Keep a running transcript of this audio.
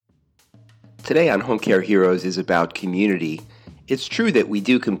Today on Home Care Heroes is about community. It's true that we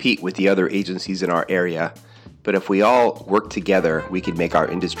do compete with the other agencies in our area, but if we all work together, we can make our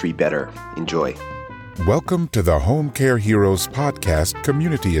industry better. Enjoy. Welcome to the Home Care Heroes Podcast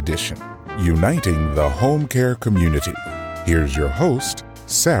Community Edition, uniting the home care community. Here's your host,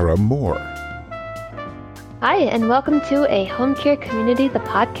 Sarah Moore. Hi, and welcome to A Home Care Community, the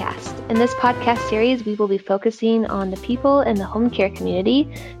podcast. In this podcast series, we will be focusing on the people in the home care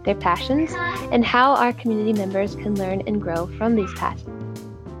community, their passions, and how our community members can learn and grow from these passions.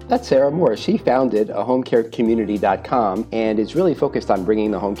 That's Sarah Moore. She founded homecarecommunity.com and is really focused on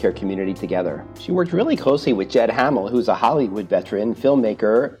bringing the home care community together. She worked really closely with Jed Hamill, who's a Hollywood veteran,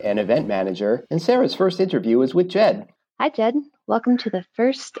 filmmaker, and event manager, and Sarah's first interview was with Jed. Hi, Jed. Welcome to the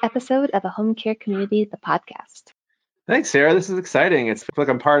first episode of A Home Care Community, the podcast. Thanks, Sarah. This is exciting. It's like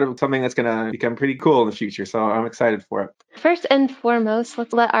I'm part of something that's going to become pretty cool in the future, so I'm excited for it. First and foremost,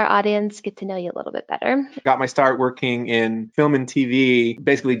 let's let our audience get to know you a little bit better. Got my start working in film and TV,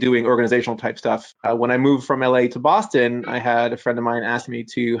 basically doing organizational type stuff. When I moved from LA to Boston, I had a friend of mine ask me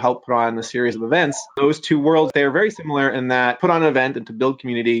to help put on a series of events. Those two worlds, they are very similar in that put on an event and to build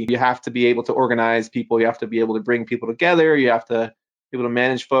community, you have to be able to organize people. You have to be able to bring people together. You have to be able to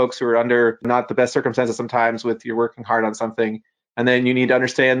manage folks who are under not the best circumstances sometimes with you're working hard on something. And then you need to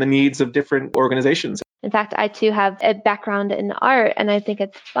understand the needs of different organizations. In fact, I too have a background in art, and I think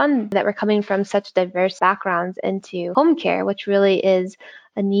it's fun that we're coming from such diverse backgrounds into home care, which really is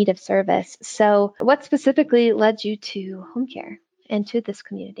a need of service. So what specifically led you to home care and to this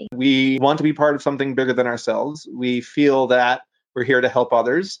community? We want to be part of something bigger than ourselves. We feel that we're here to help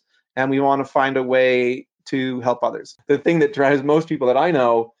others, and we want to find a way to help others. The thing that drives most people that I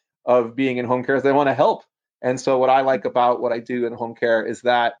know of being in home care is they want to help. And so what I like about what I do in home care is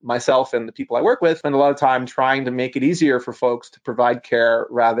that myself and the people I work with spend a lot of time trying to make it easier for folks to provide care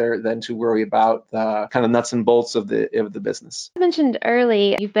rather than to worry about the kind of nuts and bolts of the business. I mentioned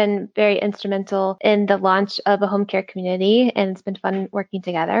early, you've been very instrumental in the launch of a home care community, and it's been fun working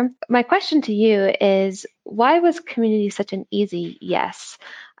together. My question to you is, why was community such an easy yes?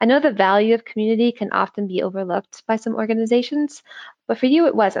 I know the value of community can often be overlooked by some organizations, but for you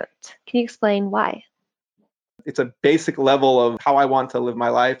it wasn't. Can you explain why? It's a basic level of how I want to live my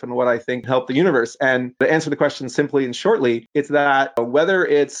life and what I think help the universe. And to answer the question simply and shortly, it's that whether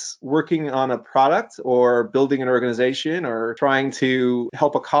it's working on a product or building an organization or trying to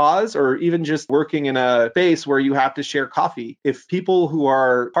help a cause or even just working in a space where you have to share coffee, if people who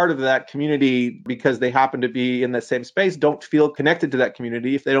are part of that community because they happen to be in the same space don't feel connected to that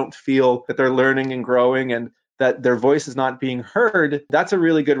community, if they don't feel that they're learning and growing and that their voice is not being heard, that's a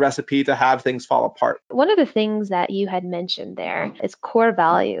really good recipe to have things fall apart. One of the things that you had mentioned there is core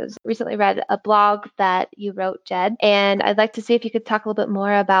values. Recently read a blog that you wrote, Jed, and I'd like to see if you could talk a little bit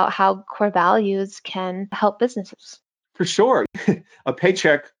more about how core values can help businesses. For sure. A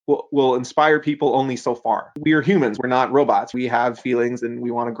paycheck will inspire people only so far. We are humans. We're not robots. We have feelings and we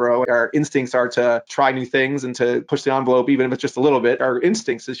want to grow. Our instincts are to try new things and to push the envelope, even if it's just a little bit. Our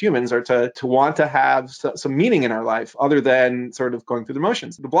instincts as humans are to want to have some meaning in our life other than sort of going through the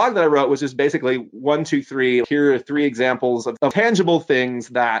motions. The blog that I wrote was just basically 1, 2, 3. Here are 3 examples of tangible things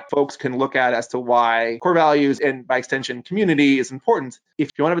that folks can look at as to why core values and by extension community is important.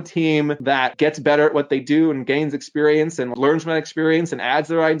 If you want to have a team that gets better at what they do and gains experience and learns from that experience and adds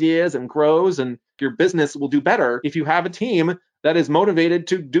their ideas and grows, and your business will do better if you have a team that is motivated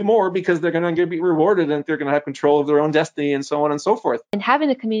to do more because they're going to be rewarded and they're going to have control of their own destiny and so on and so forth. And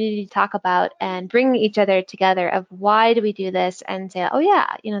having a community to talk about and bringing each other together of why do we do this and say, oh yeah,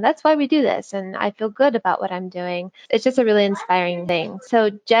 that's why we do this. And I feel good about what I'm doing. It's just a really inspiring thing.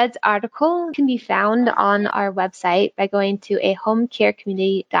 So Jed's article can be found on our website by going to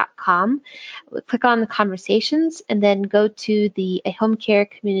ahomecarecommunity.com. Click on the conversations and then go to the A Home Care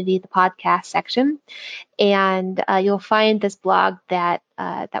Community, the podcast section. And you'll find this blog that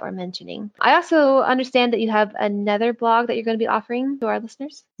we're mentioning. I also understand that you have another blog that you're going to be offering to our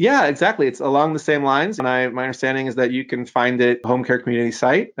listeners. Yeah, exactly. It's along the same lines. And my understanding is that you can find it Home Care Community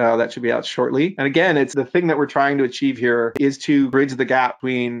site. That should be out shortly. And again, it's the thing that we're trying to achieve here is to bridge the gap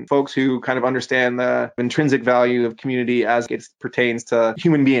between folks who kind of understand the intrinsic value of community as it pertains to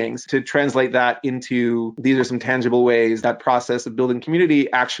human beings, to translate that into these are some tangible ways that process of building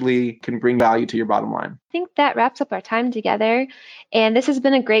community actually can bring value to your bottom line. I think that wraps up our time together. And this has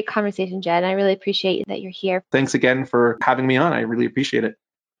been a great conversation, Jed. I really appreciate that you're here. Thanks again for having me on. I really appreciate it.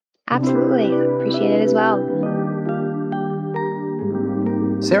 Absolutely. Appreciate it as well.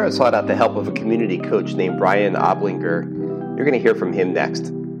 Sarah sought out the help of a community coach named Brian Oblinger. You're going to hear from him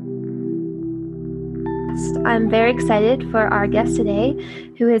next. podcast. I'm very excited for our guest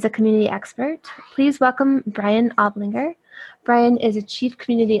today, who is a community expert. Please welcome Brian Oblinger. Brian is a Chief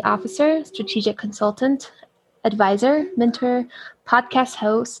Community Officer, Strategic Consultant, Advisor, Mentor, Podcast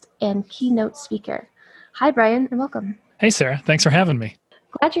Host, and Keynote Speaker. Hi, Brian, and welcome. Hey, Sarah. Thanks for having me.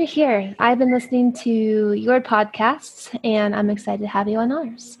 Glad you're here. I've been listening to your podcasts, and I'm excited to have you on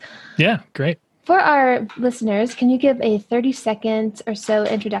ours. Yeah, great. For our listeners, can you give a 30-second or so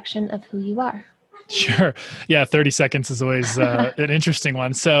introduction of who you are? Sure. Yeah, 30 seconds is always an interesting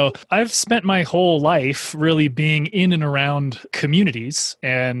one. So I've spent my whole life really being in and around communities,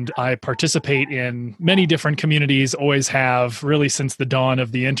 and I participate in many different communities, always have really since the dawn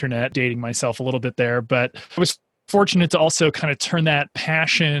of the internet, dating myself a little bit there. But I was fortunate to also kind of turn that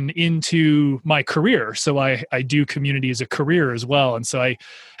passion into my career. So I do community as a career as well. And so I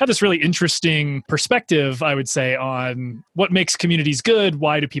have this really interesting perspective, I would say, on what makes communities good,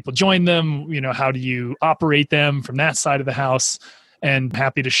 why do people join them, how do you operate them from that side of the house, and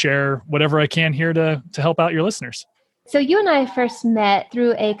happy to share whatever I can here to help out your listeners. So you and I first met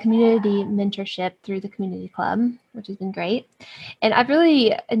through a community mentorship through the community club, which has been great. And I've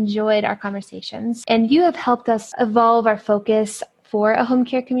really enjoyed our conversations. And you have helped us evolve our focus for a home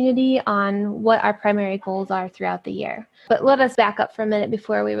care community on what our primary goals are throughout the year. But let us back up for a minute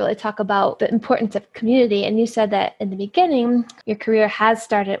before we really talk about the importance of community. And you said that in the beginning, your career has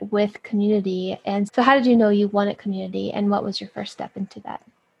started with community. And so how did you know you wanted community, and what was your first step into that?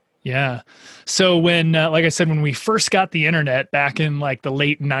 Yeah. So when, like I said, when we first got the internet back in like the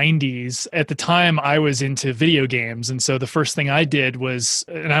late 90s, at the time I was into video games. And so the first thing I did was,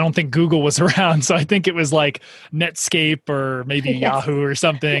 and I don't think Google was around, so I think it was like Netscape or maybe Yahoo or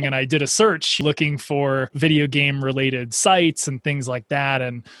something. And I did a search looking for video game related sites and things like that.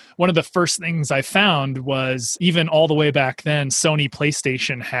 And one of the first things I found was, even all the way back then, Sony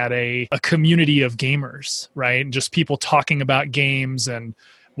PlayStation had a community of gamers, right? And just people talking about games and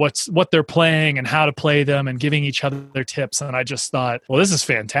what they're playing and how to play them and giving each other their tips. And I just thought, well, this is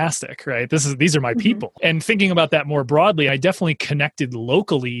fantastic, right? These are my people. And thinking about that more broadly, I definitely connected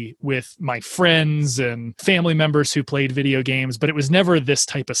locally with my friends and family members who played video games, but it was never this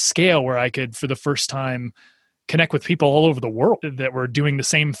type of scale where I could, for the first time, connect with people all over the world that were doing the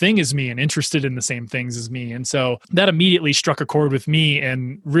same thing as me and interested in the same things as me. And so that immediately struck a chord with me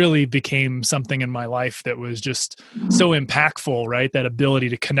and really became something in my life that was just so impactful, right? That ability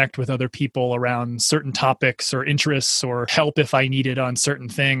to connect with other people around certain topics or interests or help if I needed on certain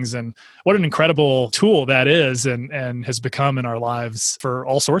things. And what an incredible tool that is and has become in our lives for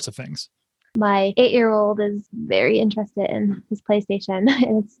all sorts of things. My 8-year-old is very interested in his PlayStation,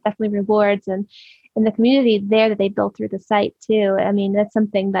 and it's definitely rewards and the community there that they built through the site too. I mean, that's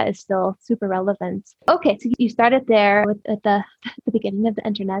something that is still super relevant. Okay, so you started there at the beginning of the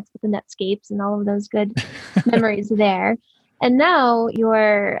internet with the Netscapes and all of those good memories there. And now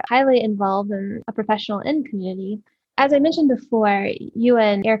you're highly involved in a professional in community. As I mentioned before, you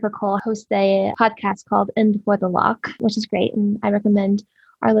and Erica Cole host a podcast called In Before the Lock, which is great. And I recommend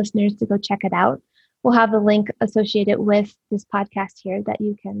our listeners to go check it out. We'll have the link associated with this podcast here that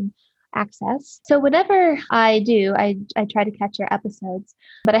you can access. So whenever I do, I try to catch your episodes,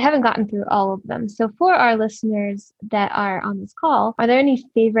 but I haven't gotten through all of them. So for our listeners that are on this call, are there any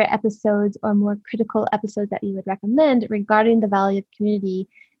favorite episodes or more critical episodes that you would recommend regarding the value of community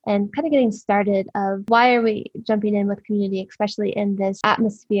and kind of getting started of why are we jumping in with community, especially in this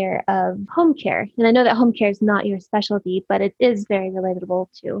atmosphere of home care? And I know that home care is not your specialty, but it is very relatable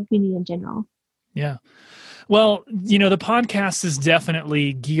to community in general. Yeah. Well, the podcast is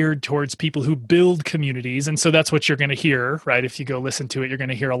definitely geared towards people who build communities. And so that's what you're going to hear, right? If you go listen to it, you're going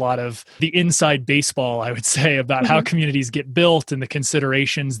to hear a lot of the inside baseball, I would say, about how communities get built and the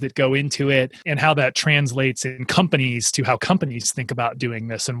considerations that go into it and how that translates in companies to how companies think about doing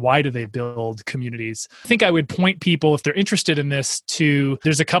this and why do they build communities. I think I would point people, if they're interested in this,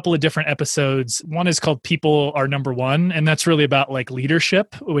 there's a couple of different episodes. One is called People Are Number One, and that's really about like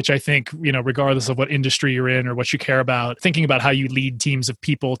leadership, which I think, regardless of what industry you're in or what you care about, thinking about how you lead teams of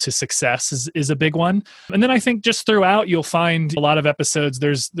people to success is a big one. And then I think just throughout, you'll find a lot of episodes,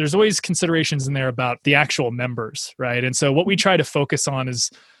 there's always considerations in there about the actual members, right? And so what we try to focus on is,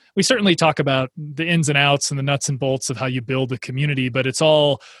 we certainly talk about the ins and outs and the nuts and bolts of how you build a community, but it's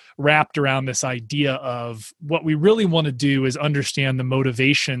all wrapped around this idea of what we really want to do is understand the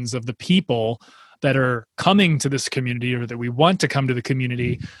motivations of the people that are coming to this community or that we want to come to the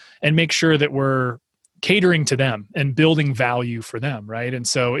community and make sure that we're catering to them and building value for them, right? And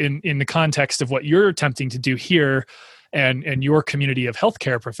so in the context of what you're attempting to do here and your community of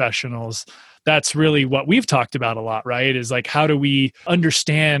healthcare professionals, that's really what we've talked about a lot, right? Is like, how do we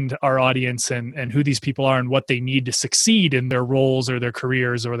understand our audience and who these people are and what they need to succeed in their roles or their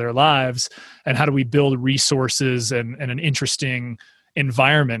careers or their lives? And how do we build resources and an interesting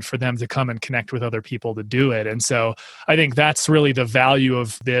environment for them to come and connect with other people to do it? And so I think that's really the value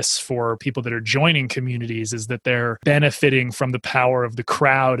of this for people that are joining communities, is that they're benefiting from the power of the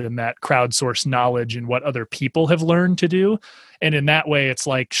crowd and that crowdsourced knowledge and what other people have learned to do. And in that way, it's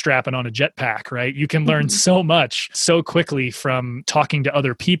like strapping on a jetpack, right? You can learn so much so quickly from talking to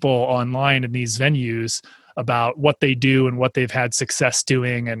other people online in these venues about what they do and what they've had success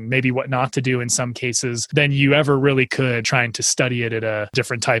doing and maybe what not to do in some cases than you ever really could trying to study it at a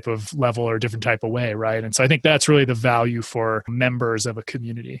different type of level or different type of way, right? And so I think that's really the value for members of a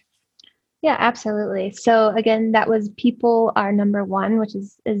community. Yeah, absolutely. So again, that was People Are Number One, which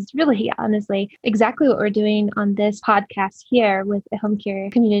is really honestly exactly what we're doing on this podcast here with the home care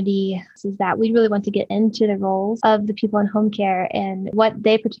community, is that we really want to get into the roles of the people in home care and what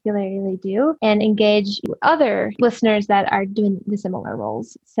they particularly do and engage other listeners that are doing the similar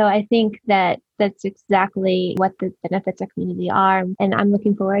roles. So I think that that's exactly what the benefits of community are. And I'm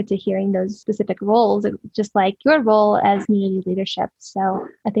looking forward to hearing those specific roles, just like your role as community leadership. So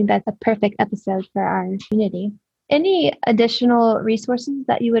I think that's a perfect episode for our community. Any additional resources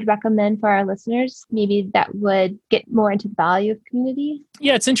that you would recommend for our listeners, maybe that would get more into the value of community?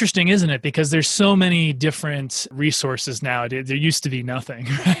 Yeah, it's interesting, isn't it? Because there's so many different resources now. There used to be nothing.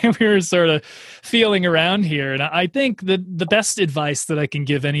 Right? We were sort of feeling around here. And I think that the best advice that I can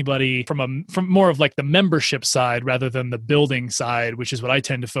give anybody from more of like the membership side rather than the building side, which is what I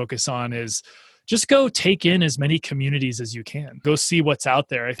tend to focus on, is just go take in as many communities as you can. Go see what's out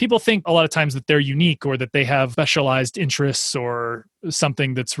there. People think a lot of times that they're unique or that they have specialized interests or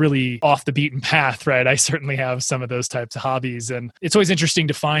something that's really off the beaten path, right? I certainly have some of those types of hobbies. And it's always interesting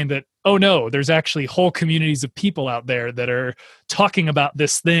to find that, oh no, there's actually whole communities of people out there that are talking about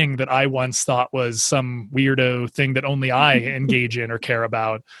this thing that I once thought was some weirdo thing that only I engage in or care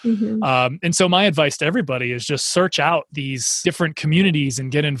about. Mm-hmm. And so my advice to everybody is just search out these different communities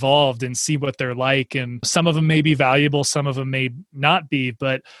and get involved and see what they're like. And some of them may be valuable, some of them may not be,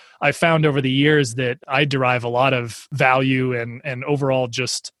 but I found over the years that I derive a lot of value and overall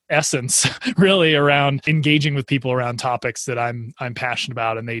just essence really around engaging with people around topics that I'm passionate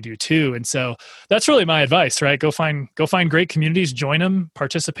about, and they do too. And so that's really my advice, right? Go find great communities, join them,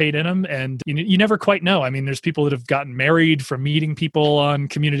 participate in them, and you never quite know. I mean, there's people that have gotten married from meeting people on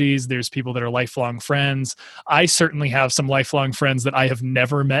communities. There's people that are lifelong friends. I certainly have some lifelong friends that I have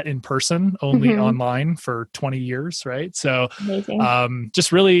never met in person, only online for 20 years, right? So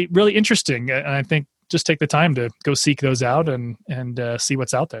just really, really interesting. And I think just take the time to go seek those out and see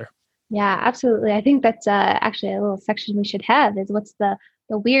what's out there. Yeah, absolutely. I think that's actually a little section we should have, is what's the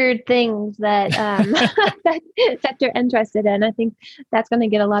weird things that that you're interested in. I think that's going to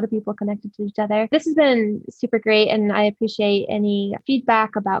get a lot of people connected to each other. This has been super great, and I appreciate any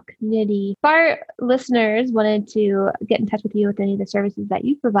feedback about community. If our listeners wanted to get in touch with you with any of the services that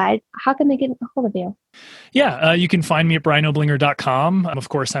you provide, how can they get a hold of you? Yeah, you can find me at bryannoblinger.com. Of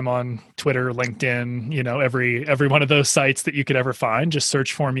course, I'm on Twitter, LinkedIn, every one of those sites that you could ever find. Just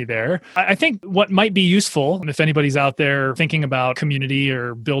search for me there. I think what might be useful, if anybody's out there thinking about community or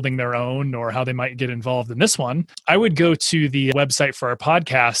building their own or how they might get involved in this one, I would go to the website for our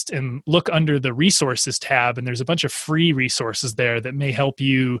podcast and look under the resources tab. And there's a bunch of free resources there that may help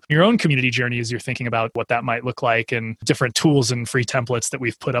you in your own community journey as you're thinking about what that might look like, and different tools and free templates that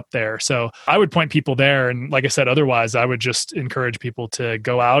we've put up there. So I would point people there. And like I said, otherwise, I would just encourage people to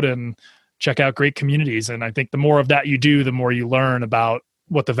go out and check out great communities. And I think the more of that you do, the more you learn about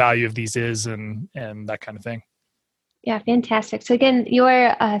what the value of these is and that kind of thing. Yeah, fantastic. So again,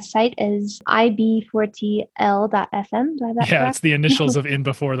 your site is ib4tl.fm. Do I have that correct? It's the initials of In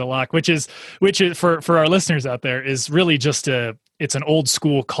Before the Lock, which is for our listeners out there, is really just it's an old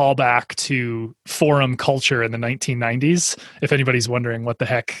school callback to forum culture in the 1990s. If anybody's wondering what the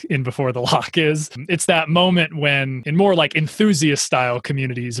heck In Before the Lock is, it's that moment when, in more like enthusiast style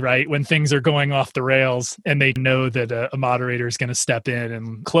communities, right, when things are going off the rails and they know that a moderator is going to step in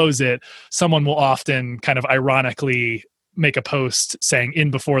and close it, someone will often kind of ironically make a post saying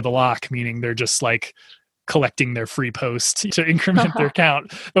In Before the Lock, meaning they're just like collecting their free post to increment their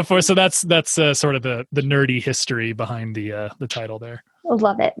count before. So that's sort of the nerdy history behind the title there.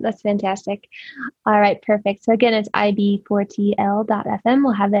 Love it. That's fantastic. All right, perfect. So again, it's ib4tl.fm.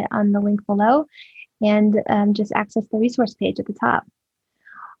 We'll have it on the link below, and just access the resource page at the top.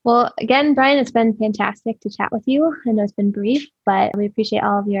 Well, again, Bryan, it's been fantastic to chat with you. I know it's been brief, but we appreciate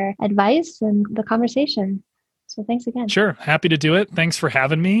all of your advice and the conversation. So thanks again. Sure. Happy to do it. Thanks for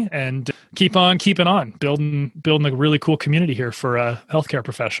having me, and keep on keeping on building a really cool community here for healthcare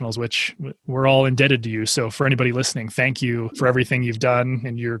professionals, which we're all indebted to you. So for anybody listening, thank you for everything you've done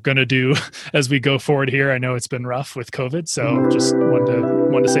and you're going to do as we go forward here. I know it's been rough with COVID, so just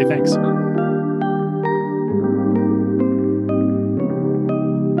wanted to say thanks.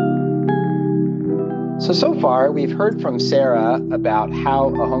 So far, we've heard from Sarah about how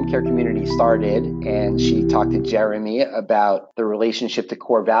a home care community started, and she talked to Jeremy about the relationship to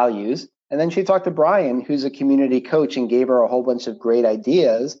core values. And then she talked to Brian, who's a community coach, and gave her a whole bunch of great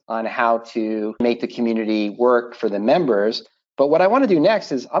ideas on how to make the community work for the members. But what I want to do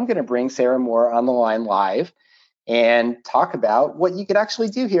next is I'm going to bring Sarah Moore on the line live and talk about what you could actually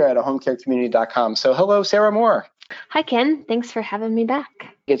do here at ahomecarecommunity.com. So hello, Sarah Moore. Hi, Ken. Thanks for having me back.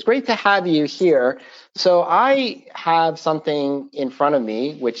 It's great to have you here. So I have something in front of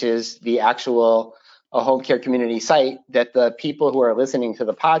me, which is the actual a home care community site that the people who are listening to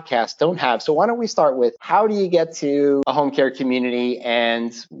the podcast don't have. So why don't we start with, how do you get to a home care community,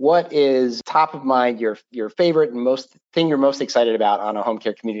 and what is top of mind, your favorite and thing you're most excited about on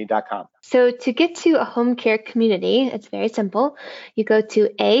ahomecarecommunity.com? So to get to a home care community, it's very simple. You go to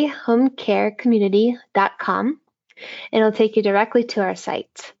ahomecarecommunity.com. and it'll take you directly to our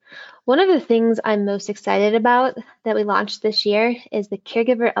site. One of the things I'm most excited about that we launched this year is the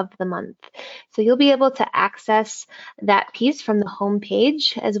Caregiver of the Month. So you'll be able to access that piece from the home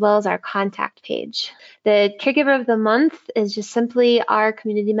page as well as our contact page. The Caregiver of the Month is just simply our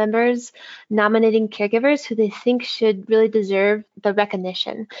community members nominating caregivers who they think should really deserve the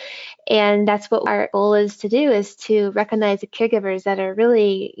recognition. And that's what our goal is to do, is to recognize the caregivers that are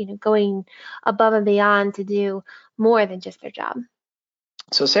really, going above and beyond to do more than just their job.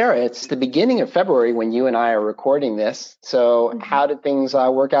 So Sarah, it's the beginning of February when you and I are recording this. So how did things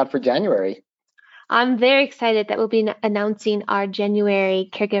work out for January? I'm very excited that we'll be announcing our January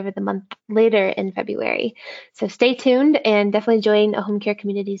Caregiver of the Month later in February. So stay tuned and definitely join a home care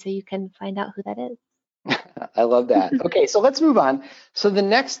community so you can find out who that is. I love that. Okay, so let's move on. So the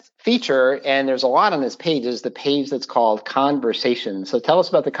next feature, and there's a lot on this page, is the page that's called Conversations. So tell us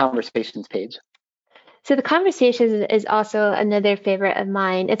about the Conversations page. So the Conversations is also another favorite of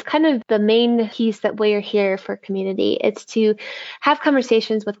mine. It's kind of the main piece that we're here for community. It's to have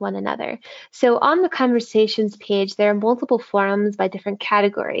conversations with one another. So on the Conversations page, there are multiple forums by different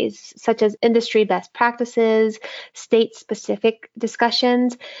categories, such as industry best practices, state-specific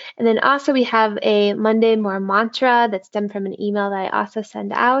discussions, and then also we have a Monday More mantra that stemmed from an email that I also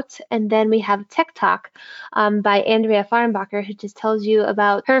send out. And then we have Tech Talk by Andrea Farnbacher, who just tells you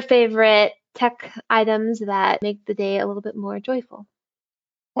about her favorite tech items that make the day a little bit more joyful.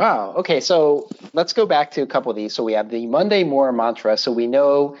 Wow. Okay, so let's go back to a couple of these. So we have the Monday More mantra. So we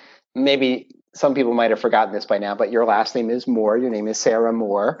know, maybe some people might have forgotten this by now, but your last name is Moore. Your name is Sarah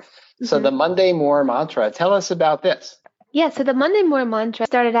Moore. Mm-hmm. So the Monday More mantra, tell us about this. Yeah, so the Monday More mantra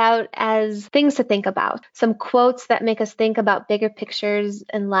started out as things to think about, some quotes that make us think about bigger pictures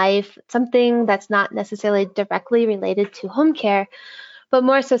in life, something that's not necessarily directly related to home care, but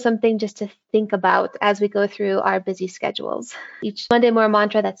more so something just to think about as we go through our busy schedules. Each Monday More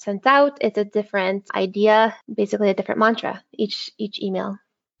mantra that's sent out, it's a different idea, basically a different mantra, each email.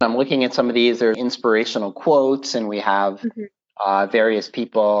 I'm looking at some of these. They're inspirational quotes, and we have various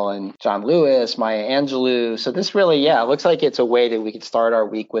people, and John Lewis, Maya Angelou. So this really, it looks like it's a way that we could start our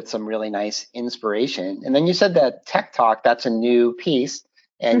week with some really nice inspiration. And then you said that Tech Talk, that's a new piece,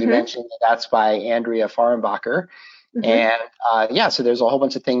 and you mentioned that's by Andrea Farnbacher. And so there's a whole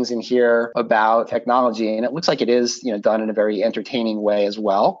bunch of things in here about technology, and it looks like it is, done in a very entertaining way as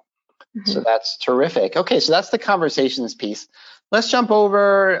well. So that's terrific. Okay, so that's the Conversations piece. Let's jump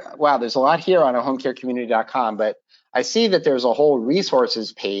over. Wow, there's a lot here on ahomecarecommunity.com, but I see that there's a whole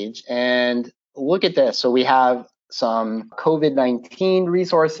resources page, and look at this. So we have some COVID-19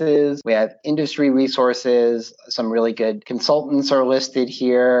 resources. We have industry resources. Some really good consultants are listed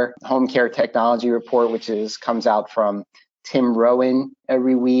here. Home Care Technology Report, which comes out from Tim Rowan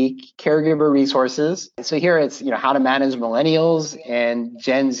every week. Caregiver resources. So here it's, how to manage millennials and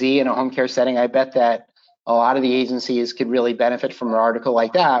Gen Z in a home care setting. I bet that a lot of the agencies could really benefit from an article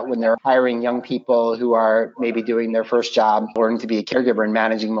like that when they're hiring young people who are maybe doing their first job. Learning to be a caregiver and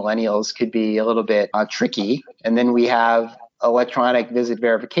managing millennials could be a little bit tricky. And then we have electronic visit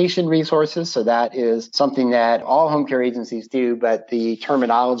verification resources. So that is something that all home care agencies do, but the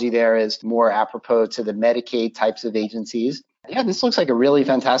terminology there is more apropos to the Medicaid types of agencies. Yeah, this looks like a really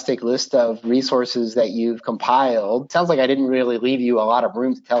fantastic list of resources that you've compiled. Sounds like I didn't really leave you a lot of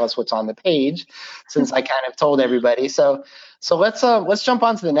room to tell us what's on the page, since I kind of told everybody. So let's jump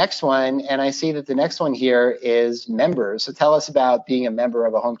on to the next one. And I see that the next one here is members. So tell us about being a member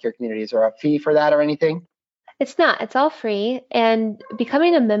of a home care community. Is there a fee for that or anything? It's not. It's all free. And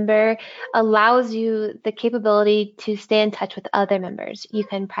becoming a member allows you the capability to stay in touch with other members. You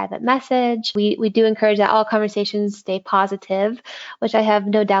can private message. We do encourage that all conversations stay positive, which I have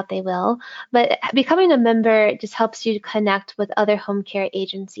no doubt they will. But becoming a member just helps you to connect with other home care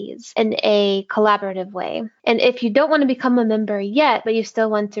agencies in a collaborative way. And if you don't want to become a member yet, but you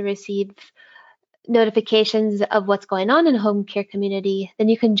still want to receive notifications of what's going on in a home care community, then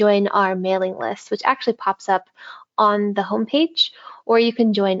you can join our mailing list, which actually pops up on the homepage, or you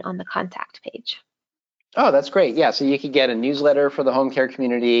can join on the contact page. Oh, that's great. Yeah, so you could get a newsletter for the home care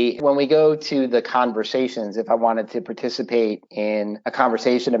community. When we go to the conversations, if I wanted to participate in a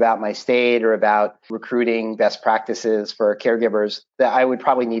conversation about my state or about recruiting best practices for caregivers, that I would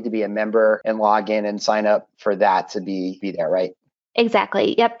probably need to be a member and log in and sign up for that to be there, right?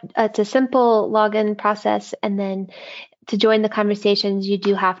 Exactly. Yep. It's a simple login process. And then to join the conversations, you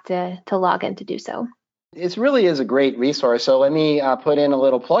do have to log in to do so. It really is a great resource. So let me put in a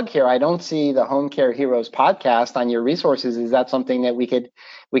little plug here. I don't see the Home Care Heroes podcast on your resources. Is that something that we could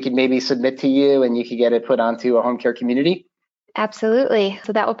maybe submit to you and you could get it put onto a home care community? Absolutely.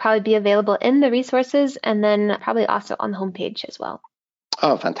 So that will probably be available in the resources and then probably also on the homepage as well.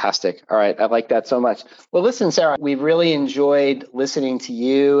 Oh, fantastic. All right. I like that so much. Well, listen, Sarah, we've really enjoyed listening to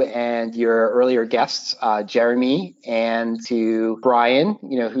you and your earlier guests, Jeremy, and to Brian,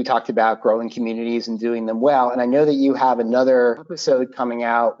 who talked about growing communities and doing them well. And I know that you have another episode coming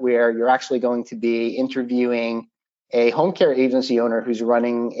out where you're actually going to be interviewing a home care agency owner who's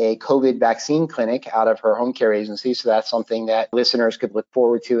running a COVID vaccine clinic out of her home care agency. So that's something that listeners could look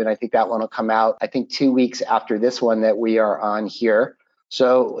forward to. And I think that one will come out, 2 weeks after this one that we are on here.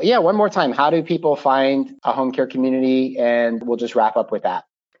 So yeah, one more time, how do people find a home care community? And we'll just wrap up with that.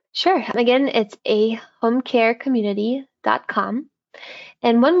 Sure. Again, it's ahomecarecommunity.com.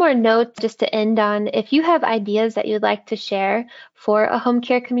 And one more note just to end on, if you have ideas that you'd like to share for a home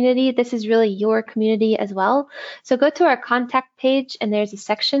care community, this is really your community as well. So go to our contact page and there's a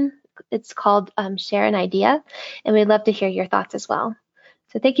section. It's called Share an Idea. And we'd love to hear your thoughts as well.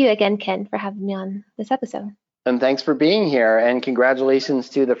 So thank you again, Ken, for having me on this episode. And thanks for being here. And congratulations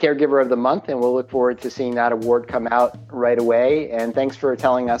to the Caregiver of the Month. And we'll look forward to seeing that award come out right away. And thanks for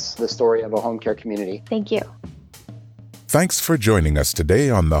telling us the story of a home care community. Thank you. Thanks for joining us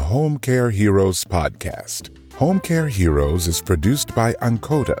today on the Home Care Heroes podcast. Home Care Heroes is produced by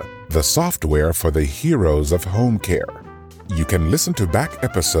Ancoda, the software for the heroes of home care. You can listen to back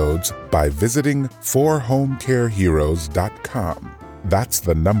episodes by visiting forhomecareheroes.com. That's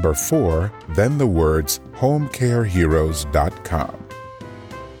the number 4, then the words homecareheroes.com.